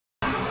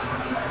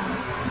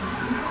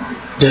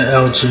the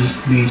LG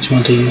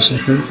V20 user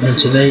here, and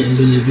today I'm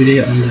doing a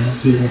video on the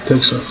Google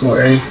Pixel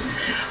 4a.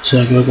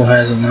 So Google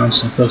has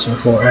announced the Pixel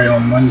 4a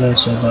on Monday,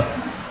 so the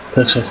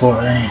Pixel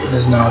 4a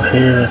is now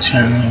here. It's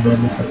currently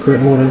available for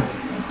pre-order.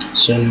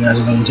 So you guys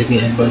are going to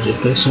get a budget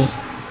Pixel.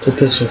 The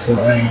Pixel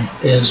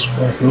 4a is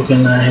worth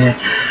looking at here.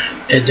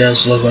 It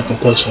does look like a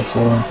Pixel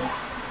 4,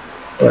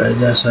 but it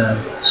does have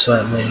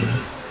slightly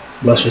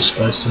lesser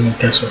specs than the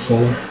Pixel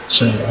 4.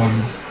 So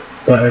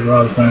but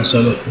overall the phone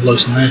still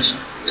looks nice.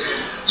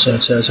 So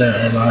it says here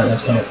a lot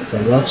of help for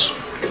us.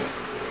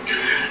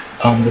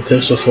 The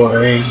Pixel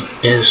 4a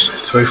is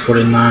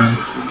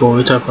 $349 for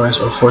retail price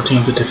of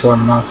 $1454 a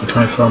month for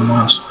 24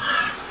 months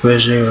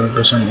with 0%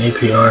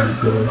 APR,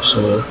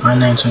 so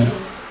financing.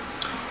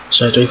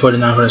 So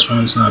 $349 for this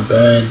phone is not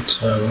bad.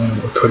 So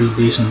a pretty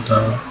decent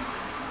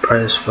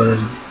price for a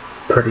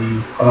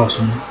pretty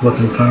awesome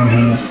looking phone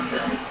here.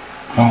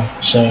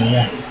 So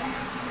yeah.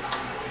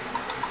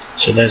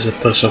 So there's a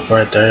Pixel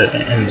right there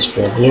in its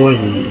full glory.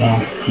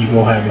 You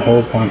will have a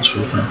whole bunch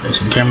of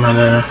front-facing camera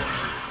there.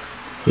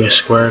 Your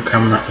square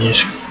camera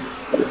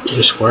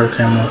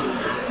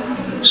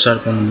set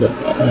up on the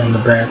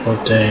back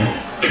with the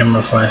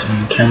camera flash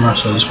and the camera.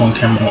 So there's one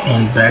camera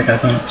on the back, I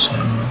think. So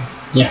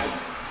yeah.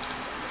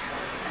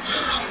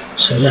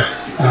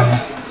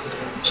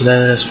 So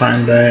that is front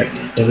and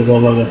back. The Google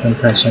logo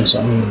fingerprint sensor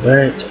on the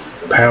back.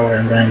 Power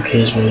and RAM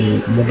keys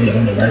will be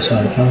on the right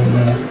side of the phone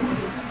now.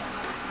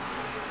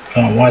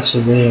 Watch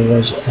the video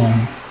was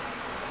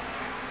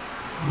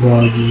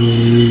well,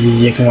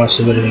 you can watch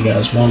the video if you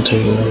guys want to,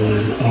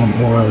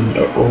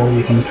 or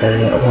you can compare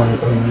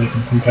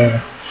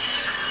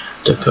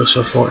the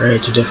Pixel 4a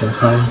to different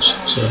phones.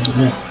 So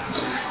yeah,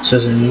 it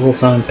says a new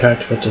phone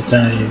packed with the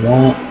things you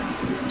want.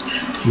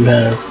 You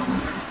have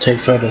take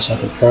photos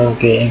of the Pro,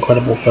 get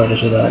incredible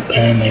photos without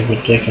paying a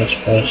ridiculous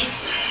price.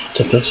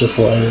 The Pixel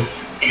 4a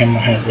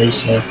camera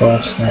has 8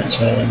 plus, night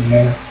sight, and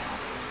more.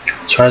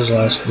 Charge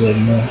lasts a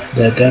little more.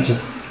 The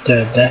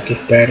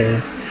adaptive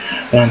battery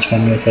runs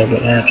from your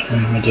favorite apps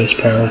and reduce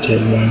power to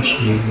the ones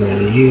you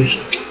really use.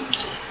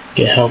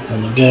 Get help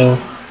on the go.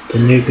 The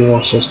new Google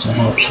Assistant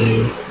helps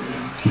you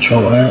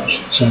control apps,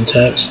 send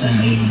texts,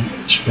 and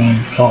even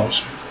screen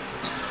calls.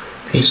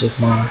 Peace of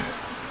mind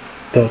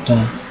built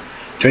in.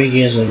 3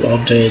 years of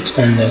updates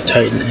and the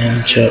Titan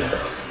M chip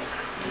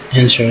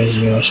ensures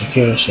you are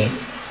secure, so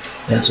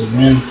that's a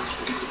win.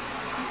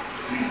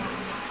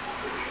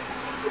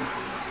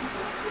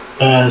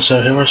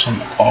 So here are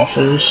some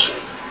offers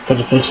for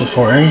the Pixel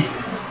 4a.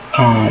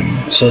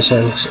 So it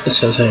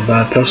says hey,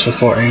 buy Pixel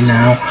 4a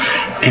now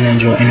and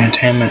enjoy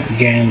entertainment,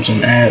 games,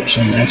 and apps,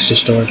 and extra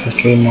storage with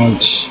 3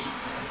 months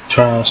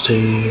trials to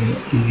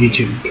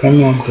YouTube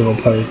Premium, Google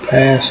Play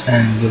Pass,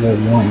 and Google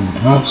One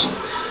Us.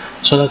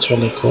 So that's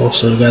really cool.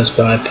 So you guys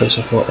buy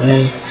Pixel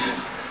 4a,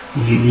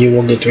 you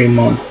will get 3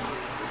 months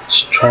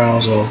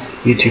trials of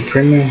YouTube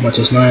Premium, which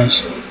is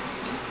nice,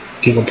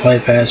 Google Play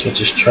Pass, which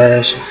is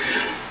trash,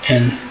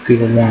 and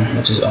Google One,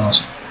 which is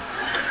awesome.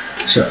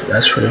 So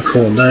that's pretty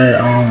cool there.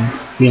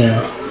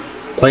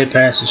 Play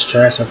Pass is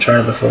trash. I've tried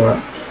it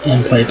before,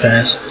 and Play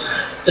Pass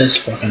is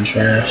fucking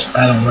trash.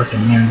 I don't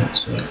recommend it.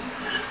 So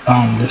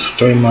there's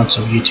 3 months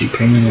of YouTube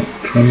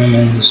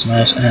Premium is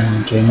nice,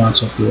 and 3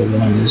 months of Google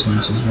One is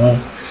nice as well.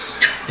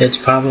 It's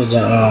probably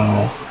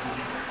the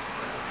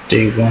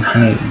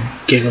 100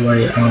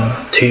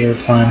 gigabyte tier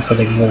plan for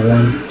the Google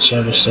One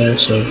service there.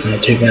 So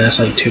not too bad. That's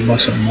like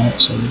 $2 a month.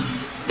 So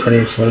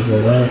pretty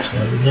affordable there. So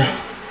yeah.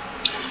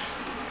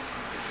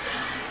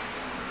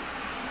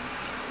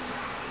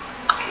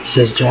 It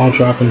says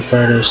jaw-dropping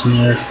photos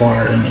near,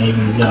 far, and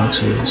even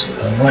galaxies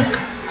away.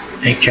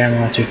 A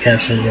camera to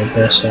capture your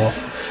best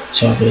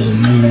selfies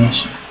and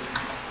memories.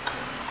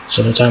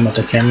 So we're talking about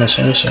the cameras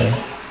here, so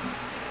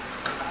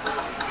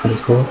pretty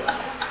cool.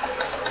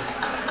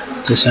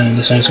 This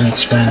thing's gonna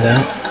expand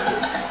out.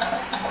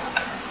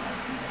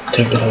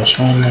 Take the whole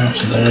screen now.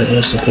 So there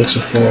is the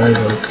Pixel 4a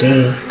right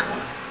there.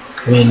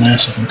 Really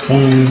nice looking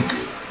phone.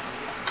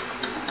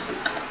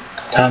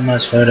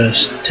 Time-lapse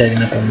photos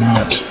taken up a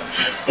notch.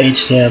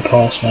 HDR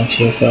pulse makes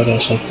your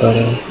photos look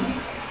better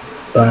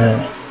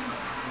by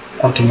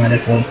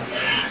automatically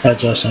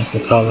adjusting for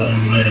color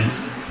and lighting.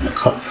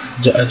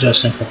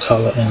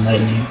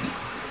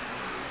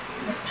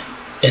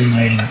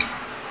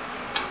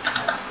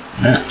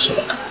 Alright, so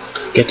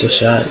get the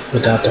shot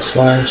without the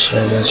flash.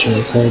 So that's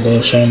really cool.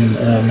 They're showing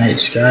night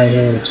sky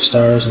here with the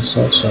stars and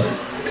stuff. So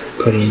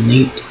pretty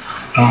neat.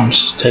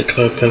 Take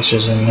clear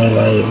pictures in low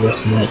light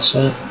with night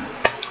sight.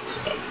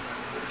 So,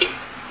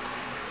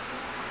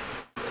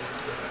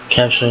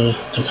 capture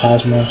the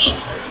cosmos.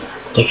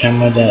 The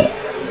camera that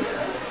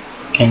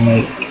can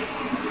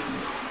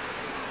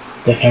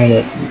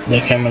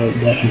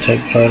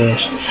take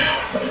photos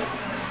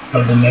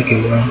of the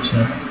Milky Way.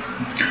 So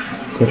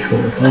pretty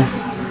cool.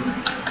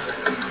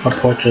 Our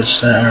portraits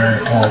that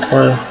are all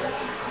pro.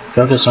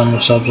 Focus on the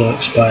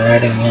subjects by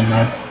adding in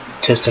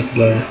artistic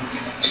blur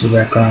to the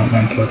background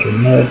and portrait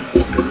mode.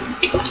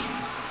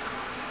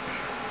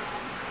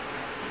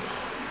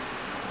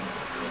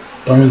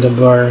 Bring the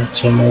blur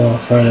to more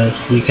photos.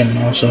 You can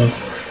also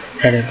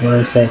add a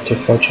blur effect to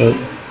portrait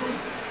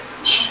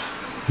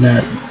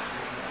not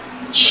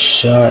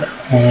shot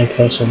only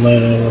posted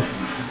later with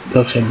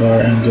pixel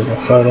blur in Google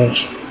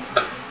Photos.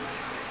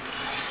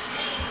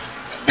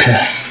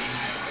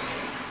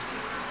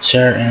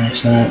 Share and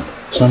snap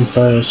some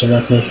photos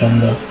directly from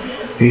the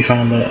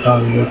viewfinder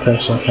of your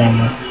Pixel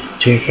camera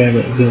to your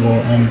favorite Google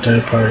and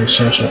third-party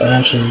social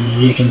apps.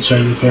 You can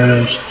share your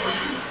photos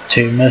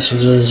to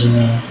messages,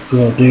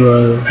 Google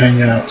Duo,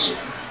 Hangouts,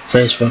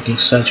 Facebook,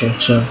 etc.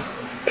 So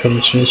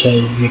pretty sweet. So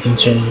you can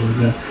share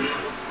your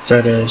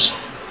photos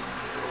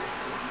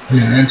in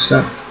an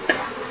instant.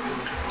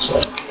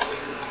 So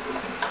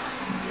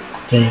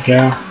there you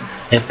go.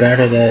 A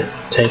battery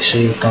that takes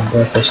you from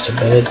breakfast to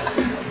bed.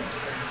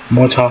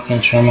 More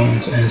talking, streaming,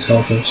 and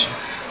selfies,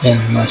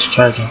 and less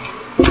charging.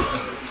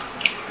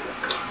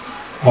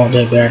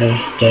 All-day battery.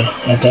 The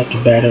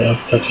adaptive battery of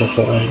Pixel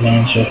 4a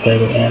manages your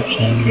favorite apps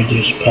and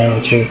reduce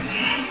power to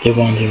the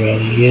ones you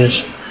rarely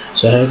use.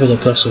 So however, the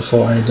Pixel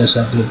 4a does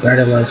have good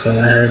battery life, but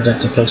I heard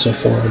that the Pixel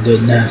 4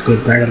 didn't have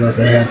good battery life.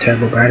 It had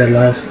terrible battery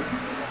life.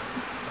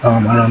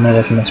 I don't know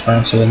that from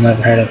experience, so I've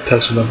never had a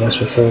Pixel device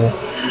before,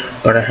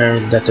 but I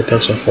heard that the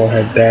Pixel 4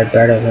 had bad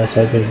battery life.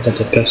 I heard that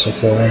the Pixel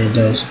 4a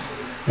does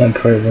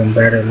improve in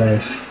battery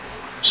life.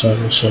 So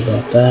we'll see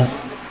about that.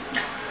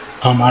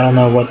 I don't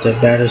know what the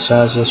battery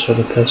size is for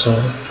the Pixel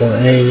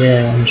 4a.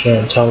 Yeah, I'm sure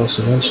it'll tell us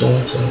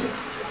eventually.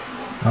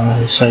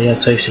 So yeah,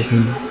 it takes you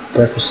from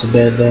breakfast to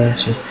bed there,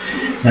 so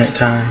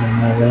nighttime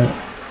and all that.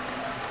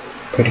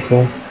 Pretty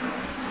cool.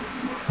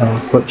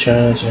 Quick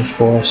charge, of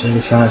course, it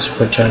defines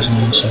quick charge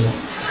now, so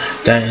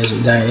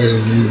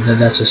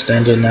that's a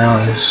standard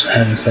now, is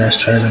having fast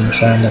charging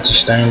machine. That's a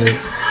standard.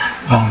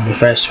 The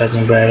fast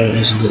charging battery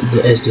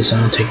is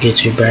designed to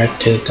get you back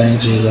to the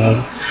things you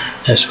love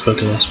as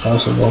quickly as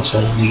possible, so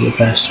you get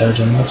fast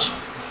charging this.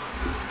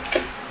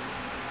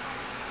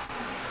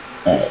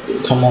 Alright,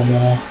 come on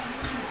now.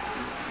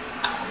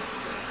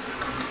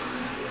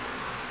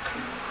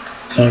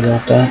 Sorry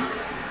about that.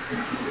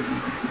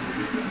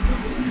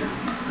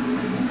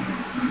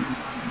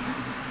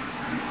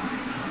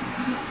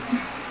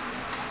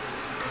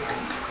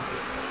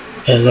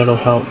 A little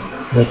help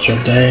with your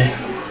day.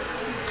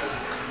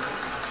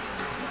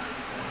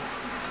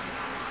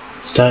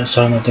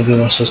 Starting with the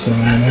Google Assistant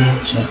right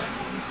now, so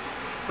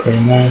pretty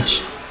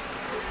nice.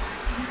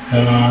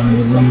 Let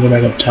me go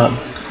back up top.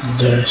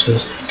 There it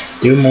says,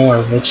 do more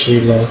of what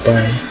you love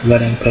by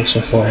letting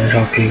Pixel 4a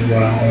help you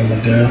while on the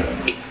go.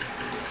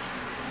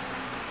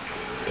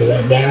 Go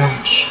back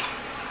down.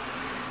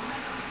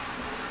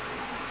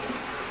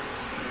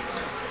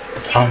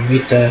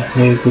 Meet the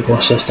new Google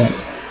Assistant.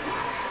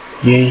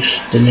 Use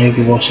the new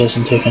Google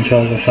Assistant to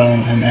control your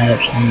phone and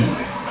apps.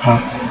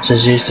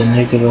 Says use the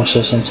new Google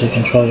Assistant to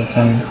control your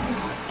phone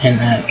and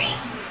apps.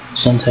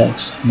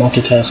 Syntax,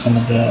 multitask on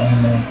the go,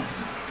 and more.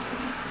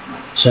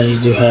 So you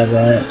do have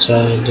that.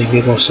 So the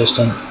Google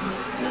Assistant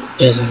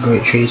is a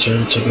great feature.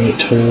 It's a great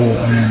tool,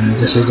 and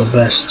this is the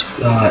best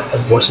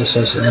voice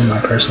assistant in my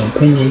personal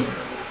opinion.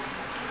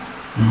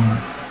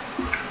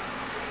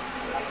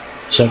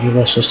 So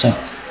Google Assistant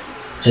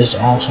is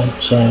awesome.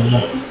 So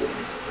yeah.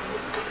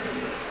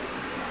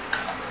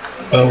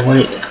 Oh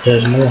wait,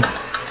 there's more.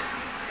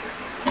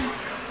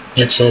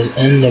 It says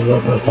in the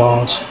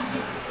robocalls.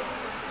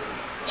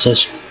 It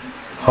says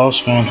call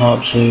screen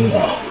helps you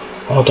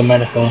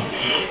automatically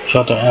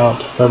filter out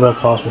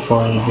robocalls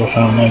before your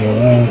phone ever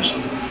rings.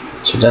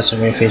 So that's a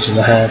great feature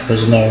to have,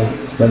 because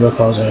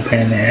robocalls are a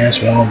pain in the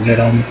ass. We all get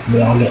them.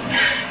 We all get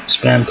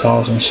spam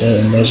calls and shit,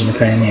 and those are a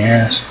pain in the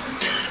ass.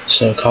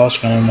 So call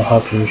screen will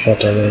help you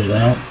filter those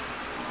out.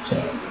 So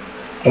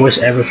I wish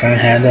every phone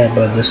had that,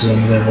 but this is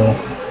available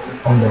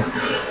on the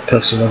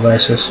Pixel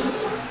devices.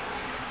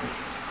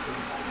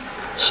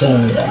 So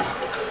yeah,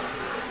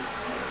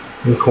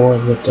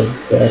 record with the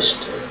best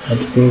at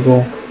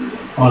Google,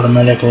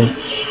 automatically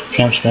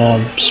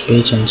transcribe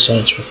speech and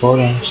search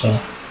recording, so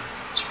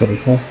it's pretty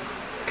cool.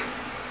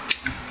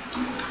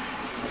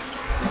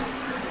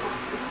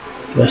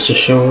 Rest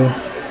assured,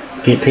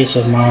 get peace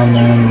of mind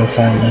knowing your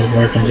phone is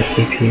working to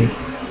keep you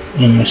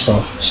and your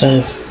stuff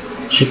safe.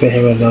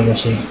 Superhero logo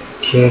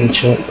security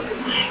chip.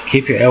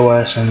 Keep your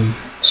OS and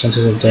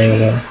sensitive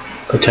data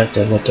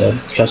protected with the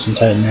custom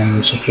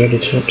Titanium security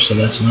chip, so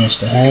that's nice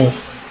to have.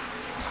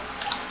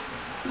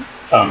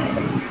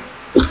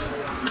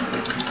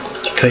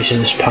 The picture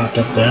just popped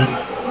up there.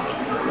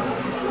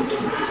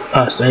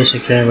 Stay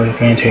secure with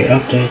guaranteed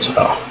updates.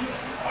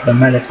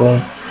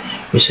 Automatically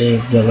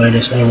receive the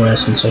latest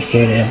OS and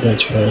security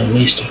updates for at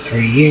least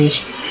 3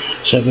 years.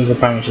 So Google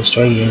promises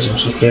 3 years of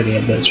security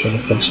updates for the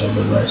Pixel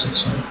devices.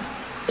 So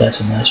that's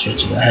a nice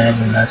feature to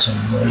have, and that's a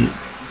great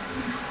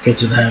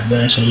feature to have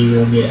there. So you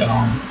will get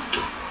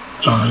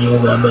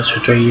updates for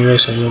 3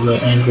 years. So you'll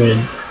get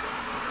Android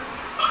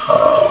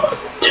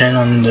 10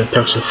 on the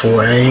Pixel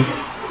 4a.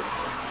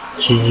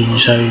 So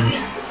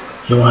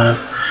you'll have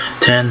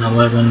 10,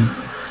 11,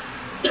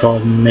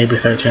 12, maybe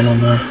 13 on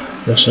there.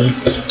 We'll see.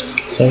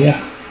 So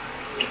yeah.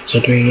 So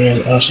 3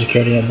 years of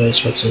security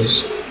updates, which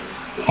is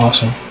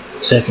Awesome.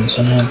 Safe and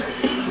sound.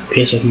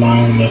 Peace of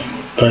mind with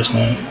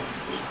personal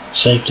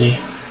safety.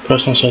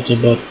 Personal safety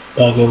built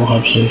by Google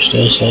helps you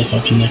stay safe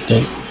and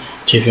connected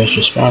to your first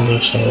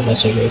responders. So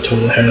that's a great tool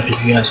to have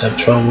if you guys have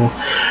trouble,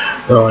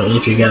 or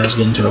if you guys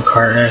get into a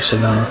car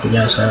accident, or if you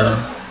guys have,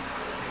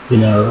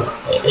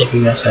 if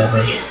you guys have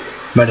a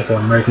medical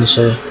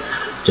emergency.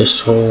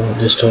 This tool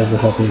will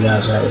help you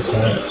guys out with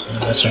that. So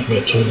that's a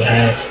great tool to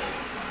have.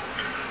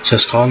 It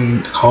says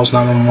calls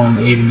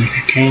 911 even if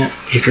you can't.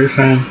 If your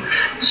phone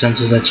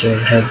senses that you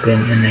have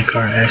been in a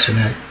car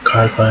accident,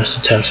 car crash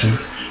detection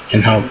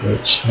can help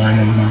reach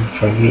 911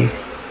 for you.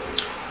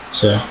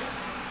 So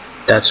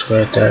that's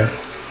right there.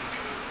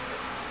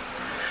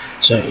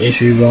 So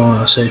if you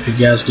if you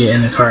guys get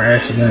in a car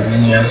accident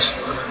and you guys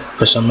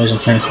for some reason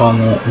can't call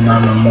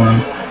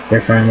 911,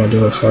 your phone will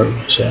do it for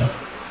you. So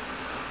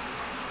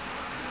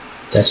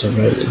that's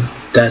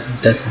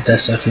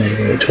that's definitely a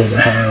great tool to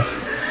have.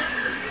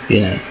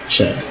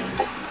 So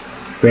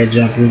great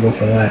job Google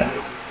for that.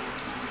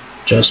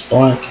 Just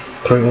Black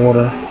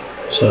pre-order.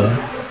 So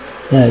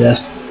yeah,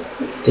 that's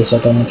just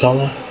set on the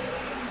color.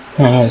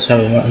 I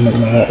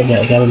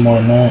got more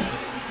than that.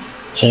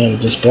 So yeah,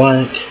 Just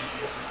Black.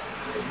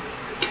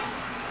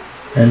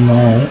 And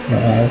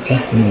okay,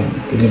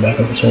 get back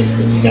up so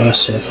you guys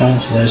see the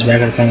phone. So there's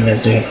back of the phone. You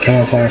guys do have the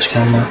camouflage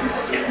camera,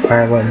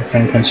 power button,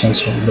 fingerprint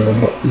sensor, the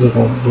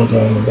Google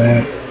logo on the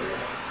back,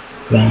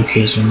 volume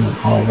keys on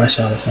all right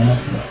side of the phone.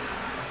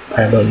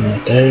 Power button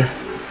right there.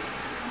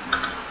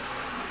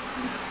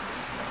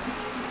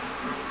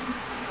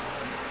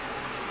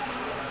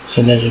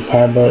 So there's your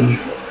power button.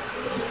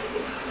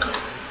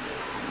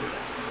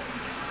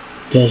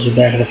 There's the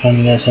back of the phone.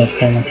 You guys have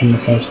camera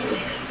first,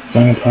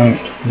 fingerprint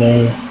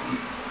there.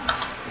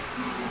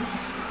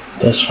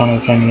 This front of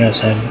the phone, you guys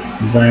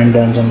have brand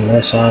buttons on the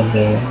right side,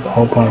 the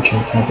hole punch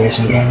and front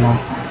facing camera.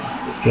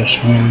 Your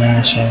screen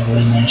there, so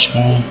really nice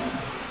screen.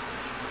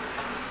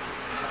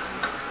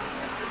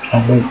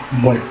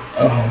 What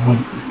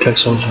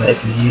pixels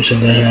if you use it?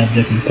 They have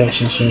different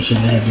pixels. So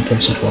they have the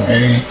Pixel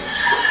 4a,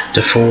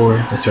 the 4,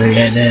 the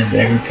 3a. They have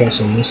every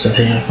pixel listed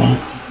here.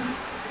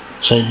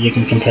 So you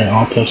can compare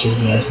all pixels if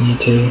you guys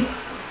need to.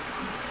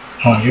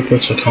 Your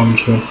Pixel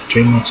comes with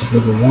 3 months of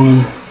Google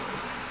One.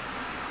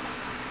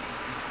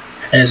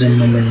 As a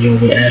member, you will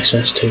get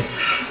access to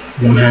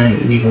 100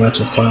 gigabytes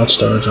of cloud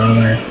storage,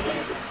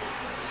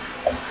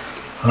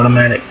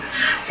 automatic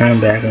phone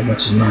backup, which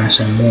is nice,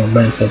 and more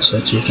benefits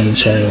that you can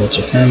share with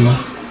your family.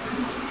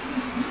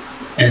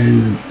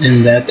 And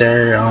in that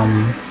there,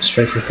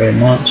 straight for 3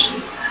 months.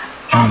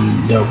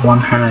 The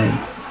 100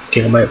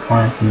 gigabyte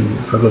plan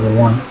for Google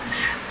One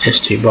is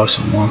 $2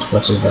 a month,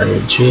 which is very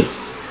cheap.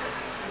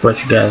 But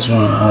if you guys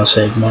want to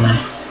save money,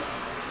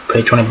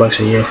 pay $20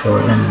 a year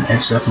for it, and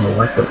it's definitely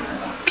worth it.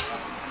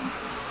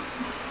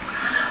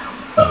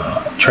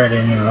 Trade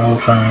in your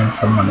old phone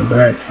for money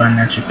back,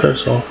 finance your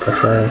Pixel,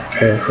 prefer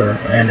care for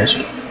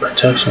added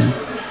protection,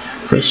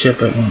 free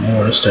shipping in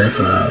order to stay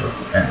forever,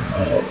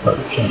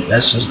 and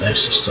that's just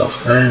extra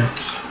stuff there.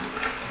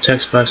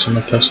 Tech specs on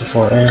the Pixel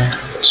 4a,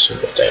 let's see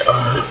what they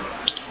are.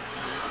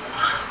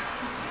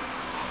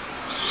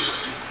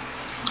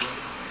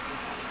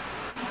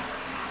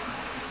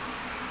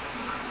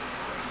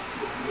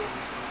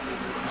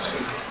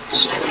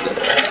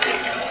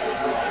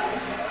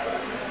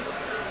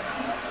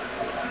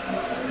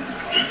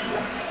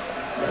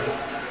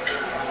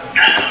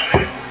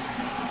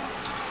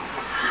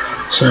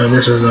 So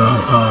this is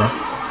a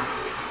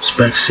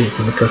spec sheet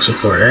for the Pixel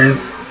 4a.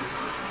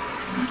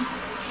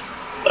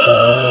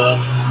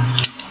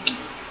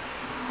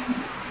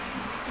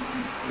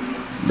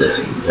 This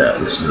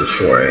is the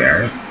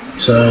 4a,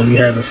 right? So you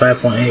have a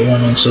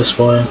 5.81 inch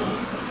display.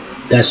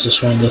 That's the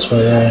screen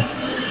display there.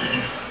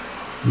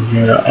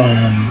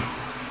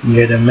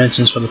 Your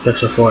dimensions for the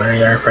Pixel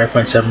 4a are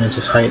 5.7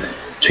 inches height,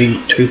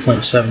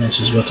 2.7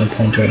 inches width, and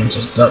 0.2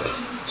 inches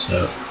depth.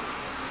 So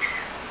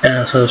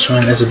the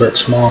screen is a bit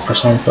small for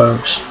some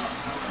folks,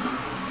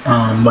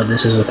 but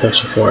this is a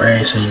Pixel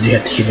 4a, so you do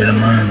have to keep it in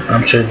mind.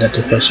 I'm sure that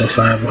the Pixel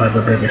 5 will have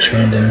a bigger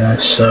screen than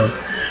this, so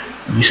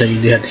you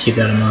do have to keep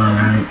that in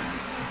mind, right?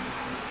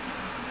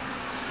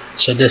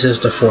 So this is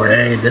the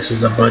 4a. This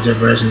is a budget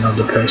version of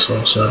the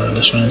Pixel, so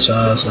the screen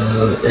size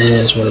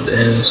is what it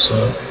is.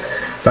 So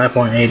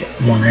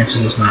 5.81 inches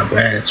is not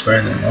bad. It's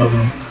better than most of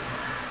them.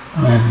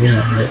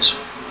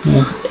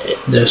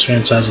 The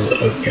screen size is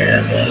okay,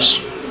 I guess.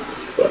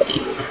 But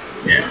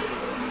yeah.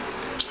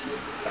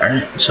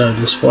 Alright, so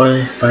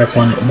display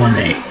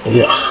 5.18.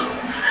 Yeah,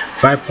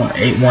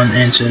 5.81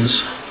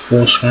 inches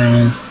full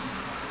screen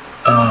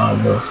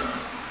with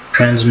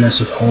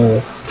transmissive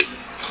hole.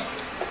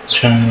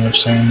 Trying to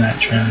saying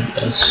that trend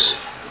is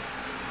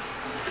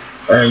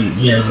but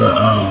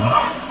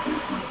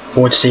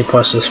 4K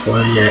plus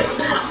display at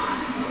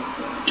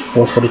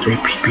 443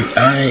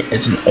 ppi.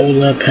 It's an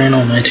OLED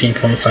panel,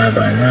 19.5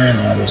 by 9,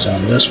 always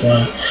on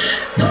display.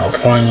 Now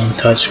pointing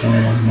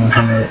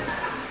touchscreen,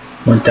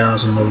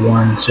 1000 to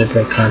 1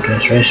 super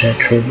contrast ratio,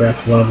 true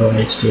breadth level,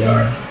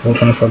 HDR,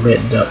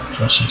 424-bit depth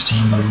for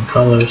 16 million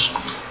colors.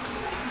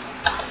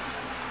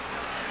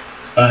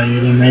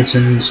 Your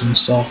dimensions and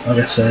stuff, like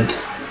I said,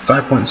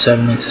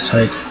 5.7 inches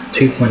height,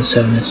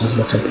 2.7 inches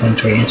width, and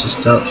 0.3 inches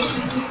depth.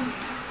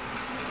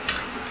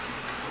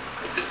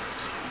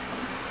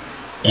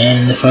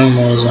 And the phone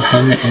weighs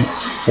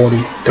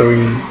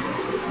 143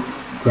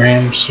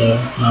 grams, so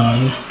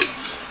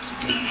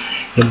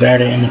the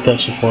battery in the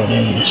Pixel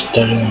 4a is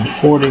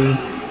 3140.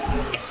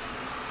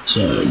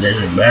 So there's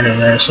a battery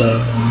there,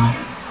 so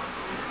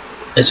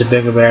it's a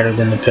bigger battery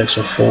than the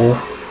Pixel 4.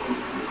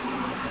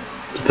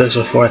 The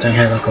Pixel 4 I think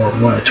had like a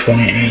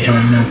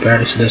 2800 mAh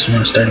battery, so this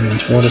one's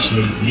 3140, so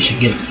you should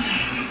get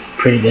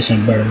pretty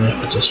decent battery life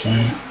with this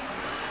phone.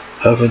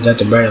 Hopefully that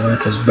the battery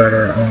life is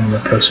better on the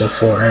Pixel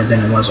 4a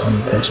than it was on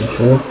the Pixel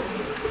 4.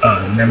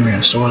 Memory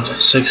and storage,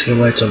 6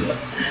 GB of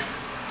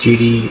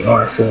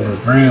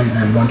DDR4 RAM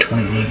and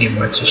 128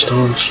 GB of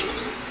storage.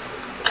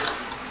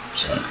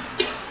 So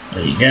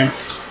there you go.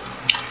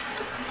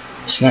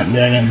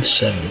 Snapdragon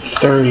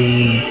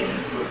 730.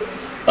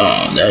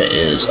 That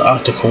is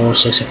octa-core,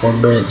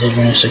 64-bit,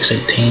 Adreno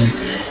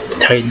 618,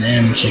 Titan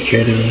M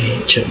security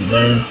chip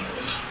there.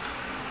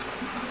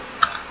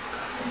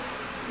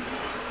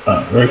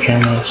 Rear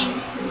cameras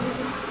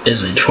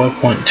is a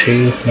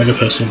 12.2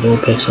 megapixel dual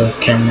pixel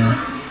camera,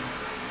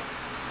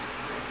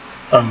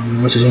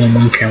 which is only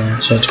one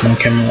camera, so it's one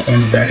camera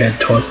on the back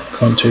at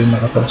 12.2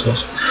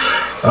 megapixels.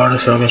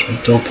 Autofocus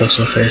with dual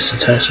pixel face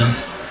detection,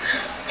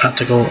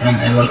 optical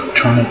and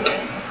electronic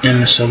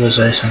image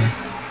stabilization,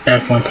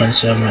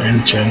 f1.7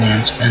 aperture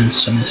lens, and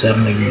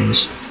 77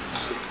 degrees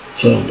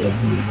field of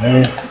view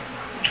there.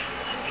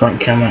 Front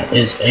camera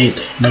is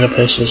 8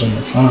 megapixels on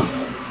the front.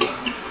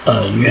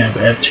 You have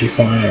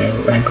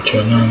f2.0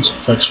 aperture lens,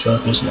 fixed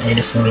focus, and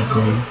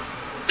 84-degree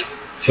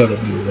field of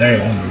view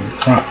there on the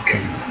front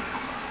camera.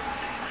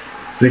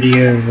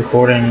 Video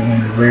recording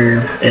on the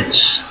rear,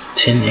 it's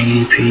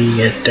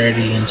 1080p at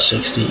 30 and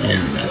 60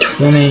 and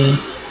 20.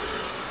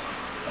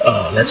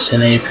 That's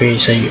 1080p,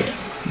 so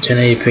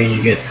 1080p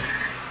you get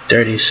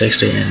 30,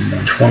 60, and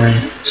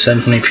 120.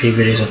 720p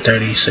videos at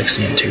 30,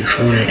 60, and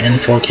 240,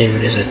 and 4K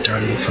videos at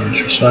 30 frames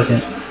per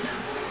second.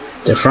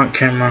 The front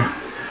camera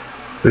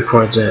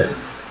records at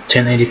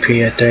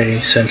 1080p at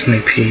 30,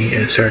 720p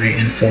at 30,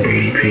 and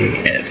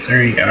 480p at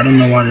 30. I don't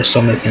know why they're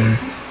still making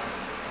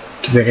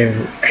video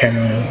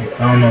camera. I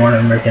don't know why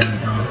they're making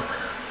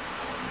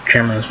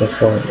cameras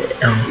before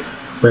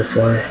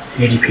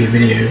 80p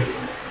video,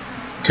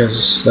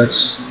 because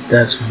that's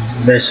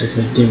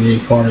basically DVD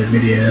quality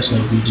video. That's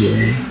like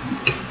VGA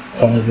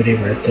quality video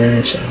right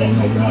there. So I don't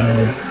know why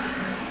they're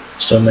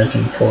still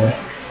making for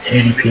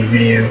 80p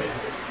video.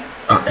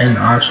 An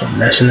option.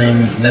 That should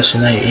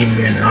not even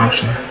be an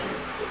option.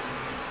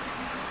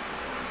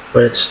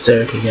 But it's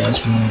there if you guys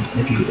want.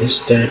 If you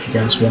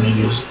guys want to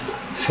use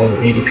for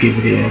 80p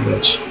video,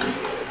 which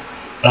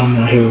I don't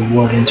know who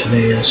would in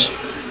today's.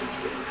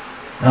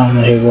 I don't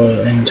know who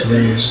would in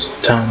today's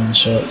time and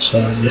shit. So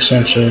the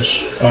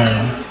sensors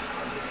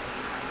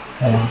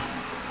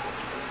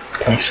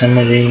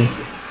proximity,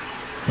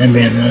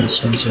 ambient noise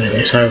sensor,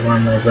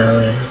 accelerometer,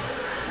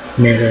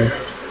 varimeter,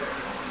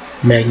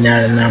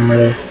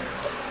 magnetometer,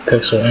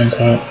 pixel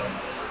input,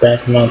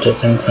 back mounted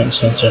fingerprint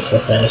sensor for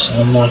fast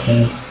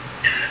unlocking,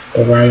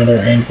 barometer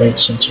and brake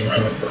sensor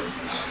hub.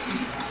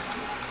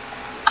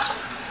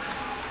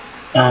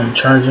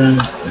 Charging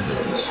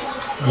is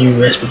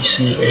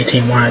USB-C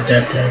 18-watt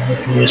adapter with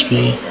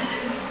USB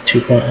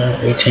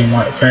 2.0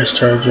 18-watt fast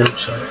charger,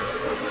 so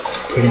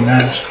pretty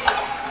nice.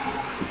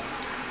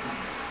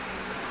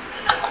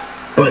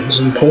 Buttons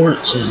and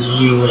ports is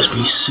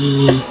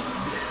USB-C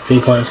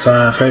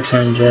 3.5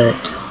 headphone jack,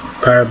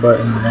 power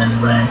button,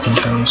 and RAM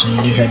control. So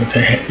you do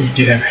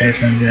have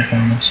headphone jack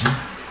on this. So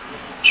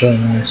it's really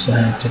nice to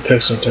have. The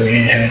Pixel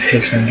 3a had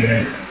headphone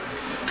jack,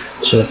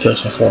 so the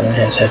Pixel 4a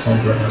has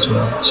headphone jack as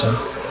well. So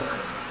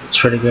it's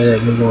pretty good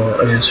that Google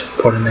is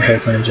putting the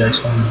headphone jacks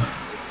on the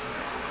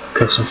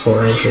Pixel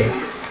 4a here.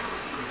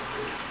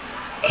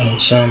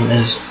 Some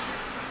is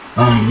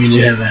you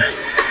do have a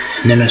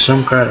NIMA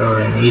SIM card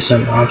or an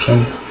eSIM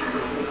option.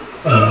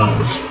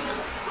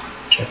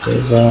 Check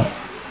those out.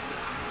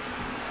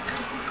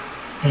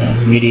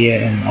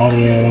 Media and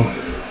audio,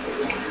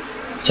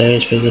 stereo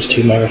speakers,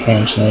 2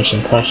 microphones, noise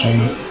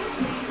suppression,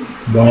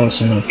 wireless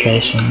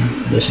communication.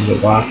 This is the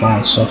Wi-Fi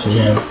and stuff. So you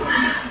have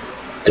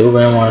dual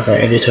band Wi-Fi,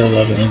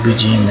 802.11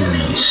 BGN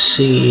and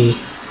AC,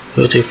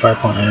 Bluetooth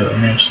 5.0,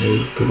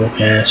 NFC, Google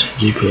Cast,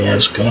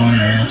 GPS,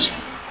 GLONASS.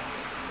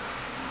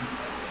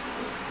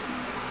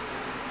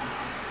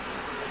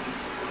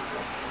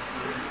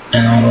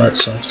 And all that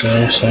stuff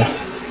there, so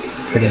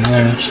pretty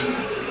nice.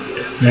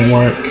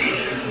 Network,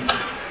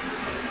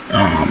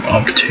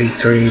 up to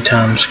 3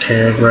 times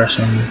K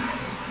aggression,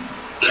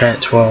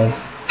 Cat 12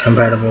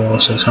 compatible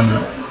with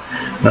 600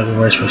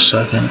 megabytes per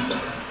second,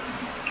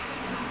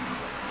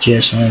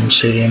 GSM,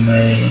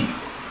 CDMA,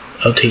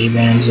 LTE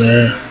bands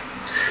there.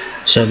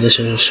 So this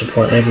will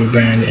support every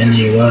brand in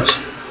the US.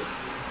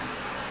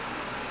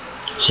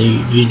 So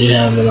you do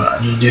have a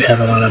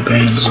lot of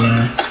bands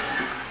there,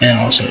 and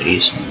also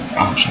eSIM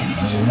option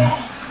as well.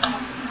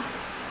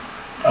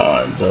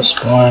 just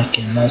black,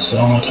 and that's the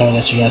only color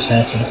that you guys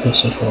have for the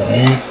Pixel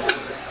 4a.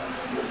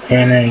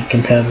 And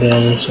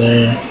compatibility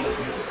there.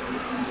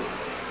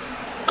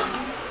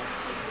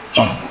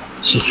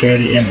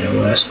 Security and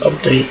OS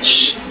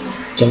updates.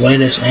 The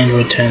latest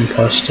Android 10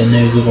 plus the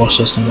new Google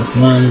Assistant with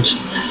Lens.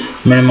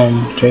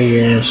 Minimum 3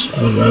 years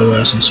of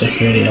OS and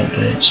security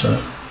updates. So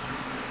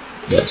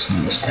that's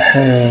nice to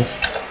have.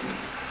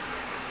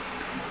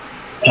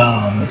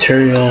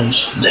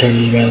 Materials. Here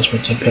you guys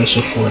with the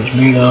Pixel 4 is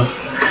Migo.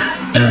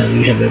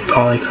 You have a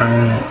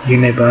polycarbonate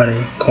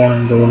unibody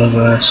corner Gorilla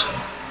Glass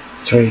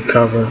 3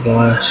 cover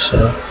glass.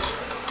 So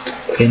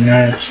pretty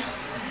nice.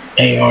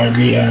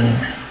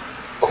 AR/VR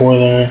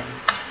Corler.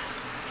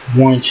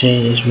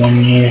 Warranty is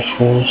 1 year, of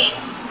course.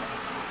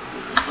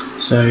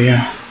 So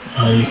yeah,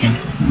 you can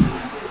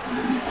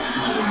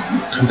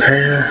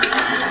compare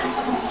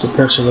the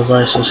Pixel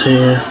devices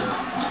here.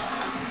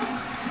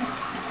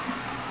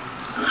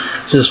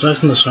 So the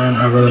specs on the phone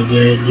are really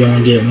good. You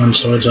only get one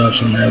storage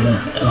option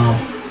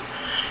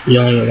you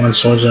only get one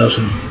storage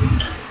option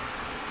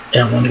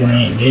at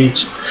 128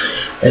 gigs.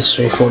 It's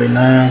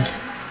 $349.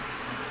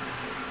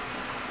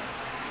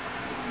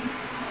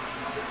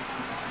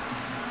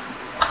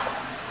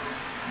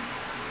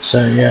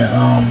 So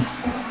yeah,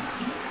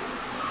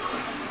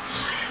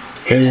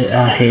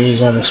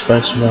 here's are the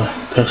specs of the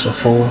Pixel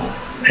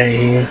 4a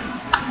here.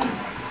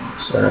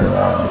 So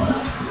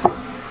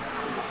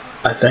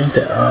I think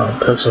that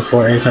Pixel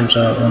 4a comes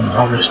out on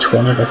August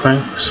 20th, I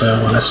think.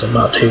 So that's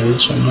about 2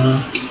 weeks from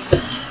now.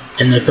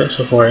 And the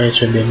Pixel 4a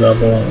should be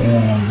available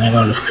on a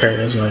lot of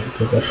carriers like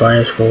Google Fi,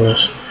 of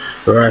course.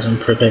 Verizon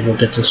Prepaid will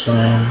get this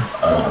phone.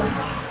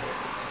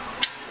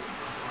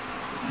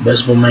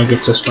 Visible may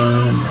get this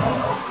phone.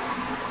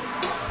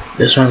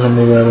 This one's gonna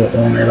be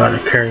available on a lot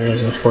of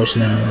carriers, of course.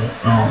 Now,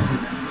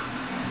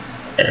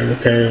 every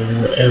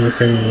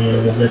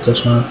carrier will get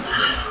this one.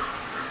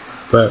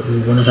 But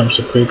when it comes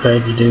to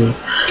prepaid, you do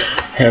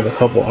have a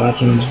couple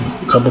options.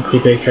 A couple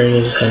prepaid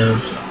carriers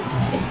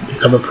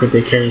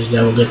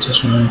that will get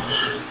this one.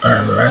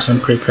 Verizon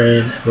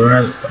Prepaid,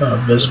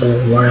 Visible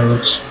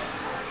Wireless,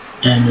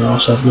 and you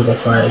also have Google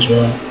Fi as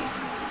well.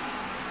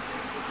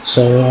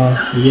 So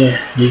yeah,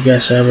 you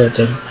guys have it.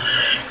 The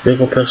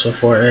Google Pixel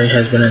 4a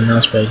has been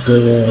announced by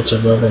Google. It's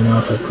available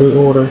now for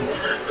pre-order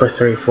for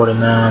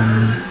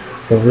 $349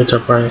 for retail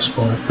price,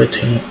 or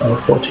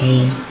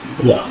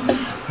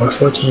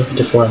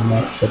 $14.54 a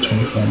month for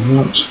 24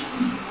 months.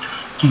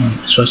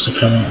 It's supposed to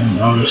come out on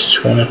August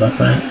 20th, I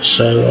think.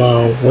 So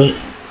what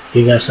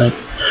you guys think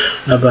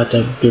about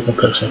the Google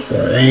Pixel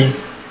 4a?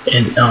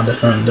 And the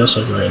phone does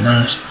look very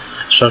nice.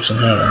 Instructions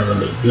here are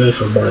really good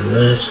for what it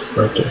is.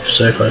 For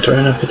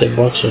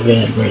 $350, you're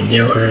getting a great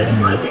deal here, in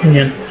my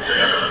opinion.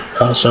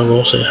 So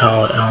we'll see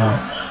how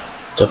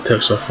the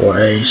Pixel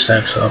 4a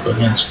stacks up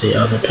against the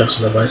other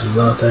Pixel devices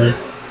out there.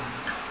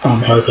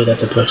 Hopefully that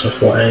the Pixel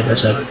 4a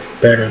does have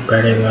better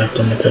battery life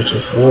than the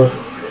Pixel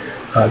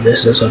 4.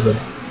 This does have a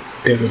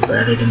bigger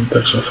battery than the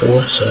Pixel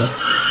 4, so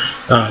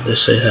this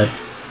should have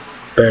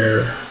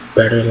better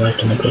battery life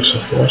than the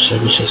Pixel 4, so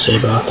we should see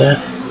about that.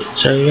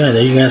 So yeah,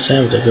 there you guys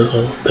have it. The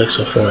Google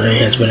Pixel 4a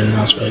has been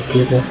announced by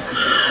Google.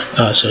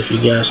 So if you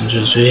guys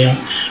enjoyed this video,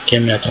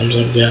 give me a thumbs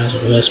up, guys.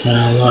 It really means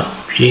a lot.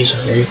 Please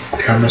rate,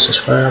 comment,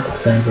 subscribe.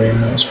 Thank you very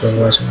much for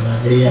watching my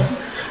video,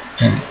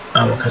 and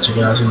I will catch you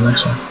guys in the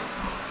next one.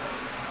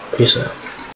 Peace out.